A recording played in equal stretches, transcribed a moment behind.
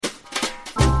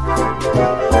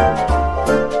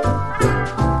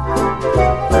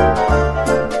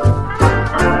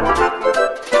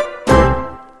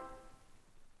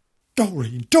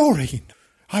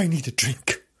I need a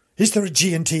drink. Is there a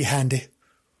G&T handy?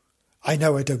 I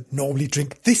know I don't normally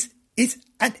drink. This is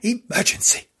an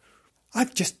emergency.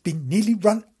 I've just been nearly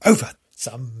run over.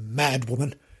 Some mad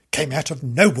woman came out of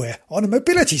nowhere on a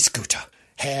mobility scooter.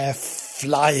 Hair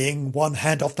flying, one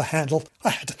hand off the handle.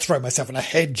 I had to throw myself in a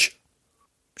hedge.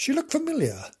 She looked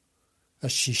familiar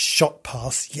as she shot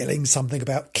past, yelling something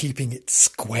about keeping it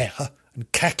square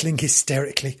and cackling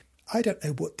hysterically. I don't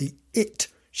know what the it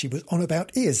she was on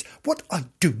about is. What I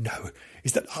do know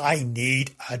is that I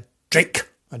need a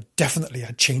drink and definitely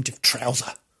a change of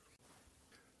trouser.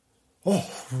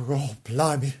 Oh,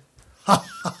 blimey. Ha,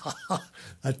 ha, ha, ha.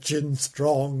 A gin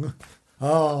strong.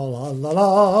 Oh, la, la,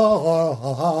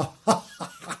 la.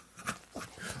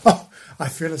 Oh, I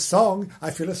feel a song.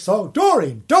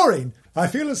 Doreen. I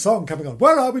feel a song coming on.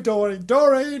 Where are we,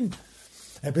 Doreen?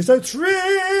 Episode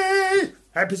 3.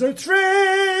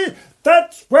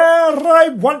 That's where I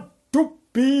want to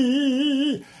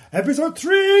be. Episode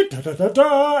 3.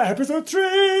 Episode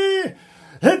 3.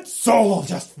 It's all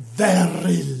just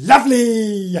very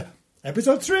lovely.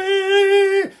 Episode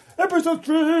 3.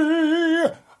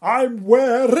 I'm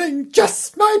wearing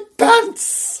just my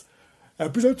pants.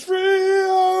 Episode 3.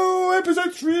 Oh,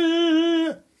 episode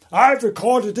 3. I've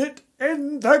recorded it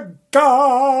in the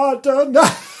garden.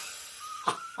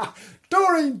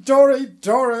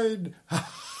 Doreen.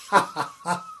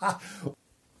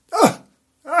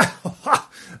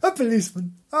 A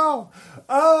policeman. Oh,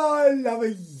 I love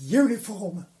a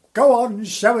uniform. Go on,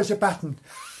 show us your pattern.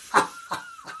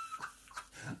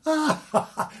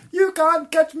 You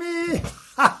can't catch me.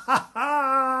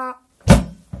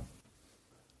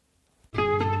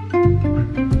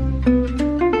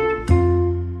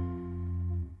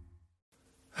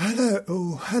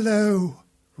 Hello.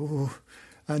 Oh,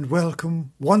 and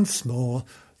welcome once more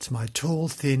to my tall,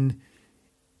 thin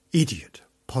idiot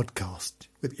podcast,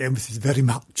 with the emphasis very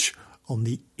much on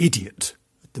the idiot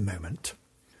at the moment.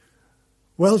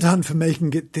 Well done for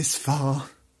making it this far.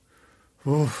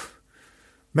 Oh,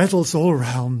 medals all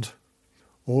round.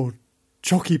 Or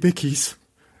chocky bickies.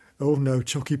 Oh no,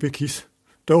 chocky bickies.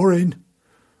 Doreen.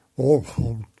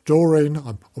 Oh, Doreen,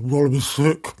 I'm really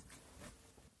sick.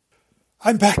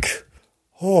 I'm back.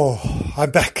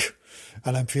 I'm back.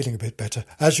 And I'm feeling a bit better.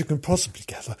 As you can possibly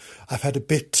gather, I've had a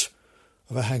bit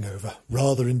of a hangover.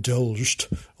 Rather indulged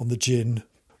on the gin.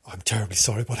 I'm terribly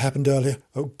sorry what happened earlier.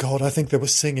 Oh God, I think they were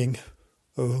singing.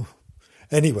 Oh.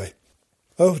 Anyway.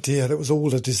 Oh dear, that was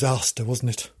all a disaster,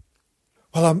 wasn't it?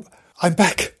 Well, I'm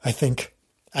back, I think.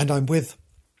 And I'm with...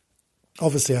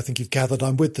 Obviously, I think you've gathered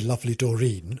I'm with the lovely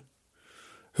Doreen,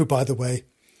 who, by the way,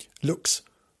 looks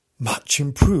much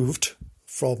improved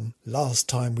from last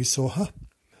time we saw her.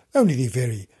 Only the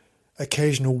very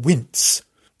occasional wince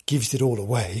gives it all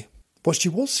away. Well, she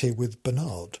was here with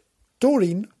Bernard.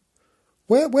 Doreen,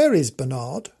 where is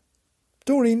Bernard?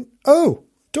 Doreen,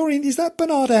 is that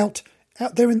Bernard out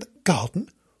there in the garden?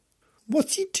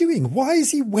 What's he doing? Why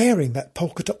is he wearing that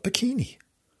polka dot bikini?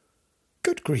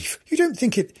 Good grief, you don't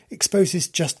think it exposes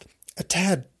just a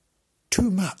tad too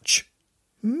much?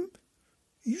 You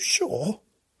sure?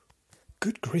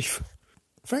 Good grief.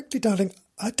 Frankly, darling,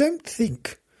 I don't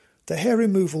think the hair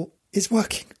removal is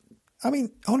working. I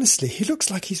mean, honestly, he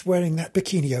looks like he's wearing that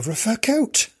bikini over a fur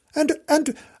coat.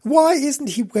 And why isn't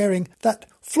he wearing that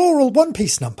floral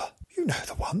one-piece number? You know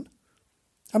the one.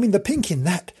 I mean, the pink in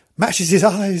that matches his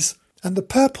eyes, and the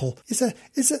purple is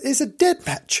a dead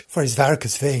match for his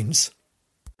varicose veins.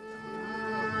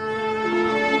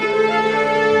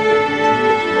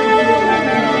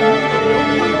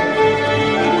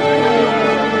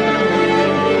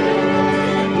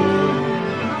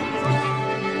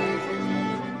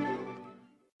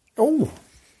 Oh,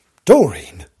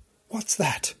 Doreen, what's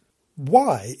that?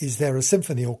 Why is there a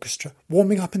symphony orchestra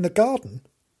warming up in the garden?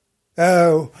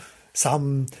 Oh,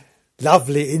 some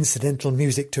lovely incidental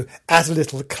music to add a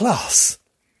little class.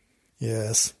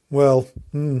 Yes, well,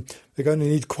 they're going to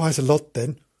need quite a lot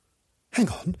then. Hang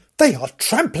on, they are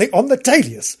trampling on the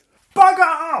dahlias. Bugger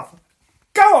off!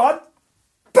 Go on!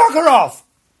 Bugger off!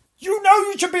 You know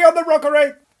you should be on the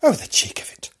rockery! Oh, the cheek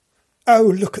of it. Oh,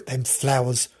 look at them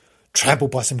flowers,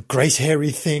 trampled by some great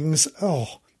hairy things.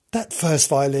 Oh, that first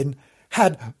violin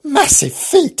had massive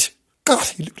feet. God,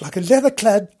 he looked like a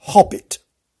leather-clad hobbit.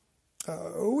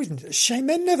 Oh, isn't it a shame?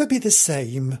 They'll never be the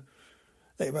same.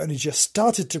 They've only just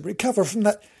started to recover from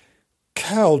that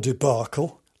cow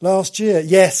debacle last year.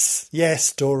 Yes,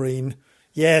 Doreen.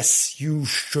 Yes, you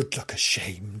should look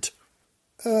ashamed.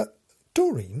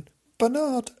 Doreen,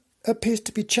 Bernard appears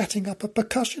to be chatting up a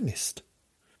percussionist.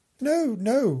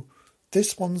 No,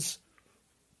 this one's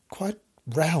quite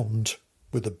round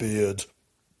with a beard.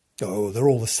 Oh, they're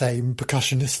all the same,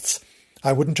 percussionists.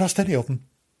 I wouldn't trust any of them.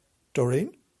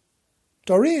 Doreen?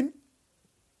 Doreen?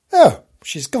 Oh,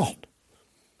 she's gone.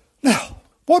 Now,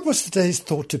 what was today's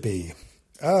thought to be?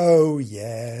 Oh,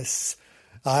 yes,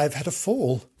 I've had a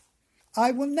fall.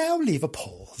 I will now leave a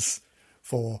pause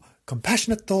for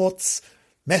compassionate thoughts,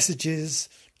 messages,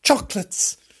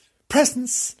 chocolates,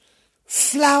 presents,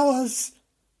 flowers.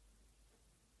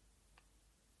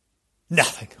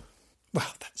 Nothing.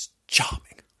 Well, that's charming.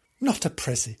 Not a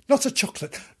prezi, not a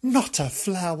chocolate, not a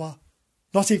flower,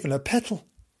 not even a petal.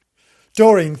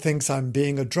 Doreen thinks I'm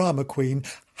being a drama queen.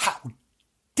 How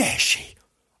dare she?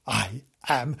 I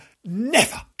am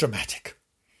never dramatic,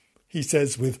 he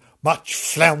says with much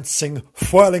flouncing,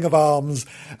 whirling of arms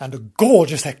and a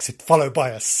gorgeous exit followed by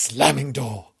a slamming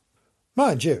door.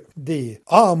 Mind you, the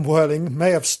arm whirling may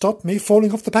have stopped me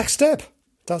falling off the back step.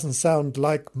 Doesn't sound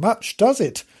like much, does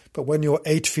it? But when you're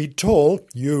 8 feet tall,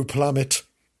 you plummet.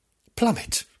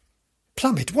 Plummet.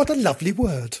 Plummet, what a lovely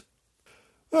word.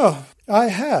 Oh, I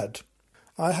had.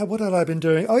 What had I been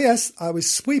doing? Oh, yes, I was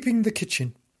sweeping the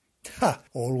kitchen. Ha,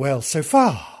 all well so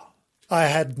far. I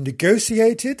had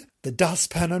negotiated the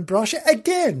dustpan and brush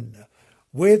again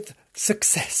with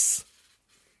success.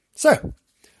 So,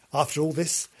 after all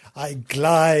this, I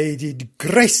glided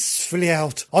gracefully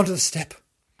out onto the step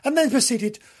and then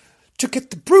proceeded to get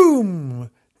the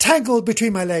broom tangled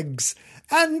between my legs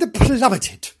and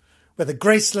plummeted with a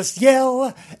graceless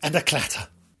yell and a clatter.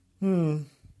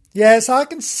 Yes, I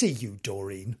can see you,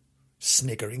 Doreen,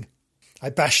 sniggering. I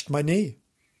bashed my knee.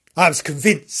 I was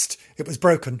convinced it was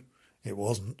broken. It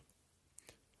wasn't.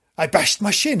 I bashed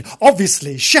my shin,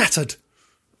 obviously shattered.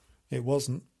 It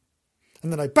wasn't.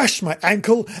 And then I bashed my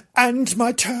ankle and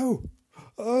my toe.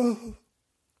 Oh.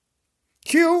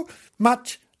 Cue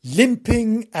much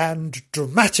limping and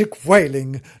dramatic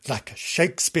wailing like a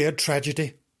Shakespeare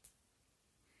tragedy.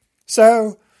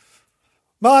 So,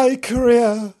 my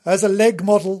career as a leg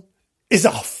model is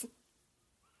off.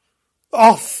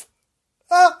 Off.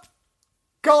 Ah,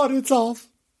 God, it's off.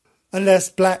 Unless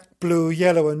black, blue,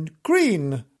 yellow and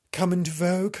green come into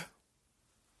vogue.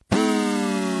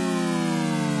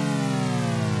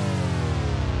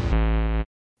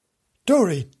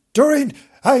 Doreen,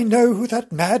 I know who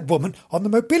that mad woman on the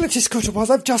mobility scooter was.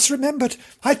 I've just remembered.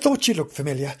 I thought she looked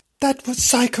familiar. That was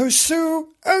Psycho Sue.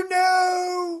 Oh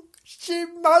no! She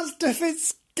must have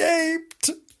escaped.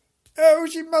 Oh,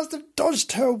 she must have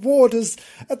dodged her warders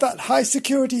at that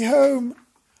high-security home.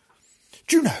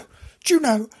 Do you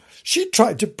know, she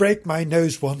tried to break my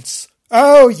nose once.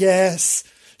 Oh, yes,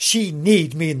 she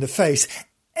kneed me in the face.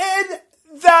 In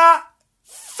the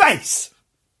face!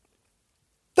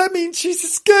 That means she's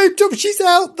escaped. Oh, she's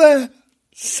out there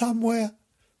somewhere.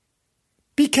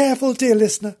 Be careful, dear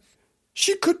listener.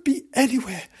 She could be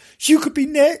anywhere. You could be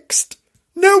next.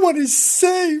 No one is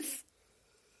safe.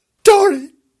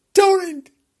 Doreen,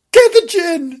 get the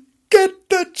gin. Get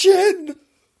the gin.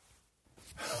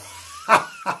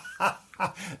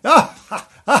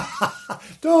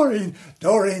 Doreen.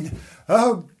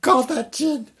 Oh, God, that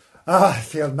gin. I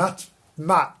feel much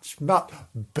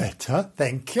better,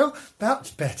 thank you.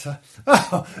 Much better.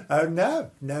 Oh,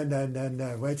 no.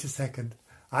 Wait a second.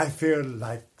 I feel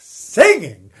like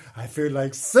singing. I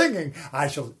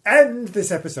shall end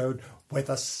this episode with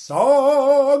a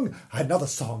song. Another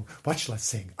song. What shall I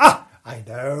sing? Ah, I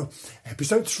know.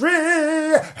 Episode 3.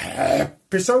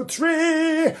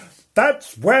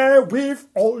 That's where we've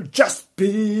all just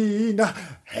been.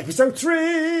 Episode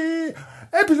 3.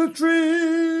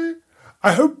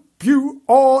 I hope you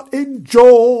all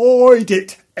enjoyed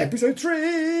it. Episode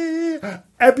 3.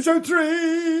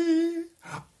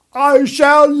 I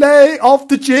shall lay off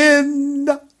the gin.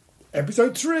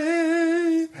 Episode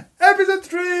 3.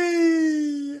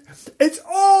 It's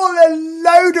all a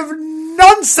load of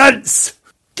nonsense.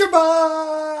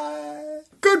 Goodbye.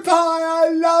 I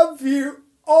love you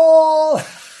all.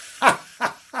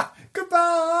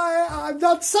 Goodbye. I'm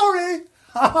not sorry.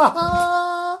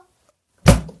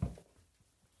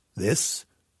 This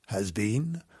has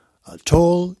been a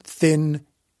Tall, Thin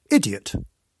Idiot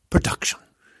production.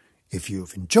 If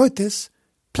you've enjoyed this,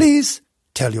 please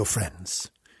tell your friends.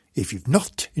 If you've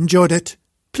not enjoyed it,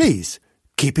 please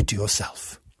keep it to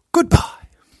yourself. Goodbye.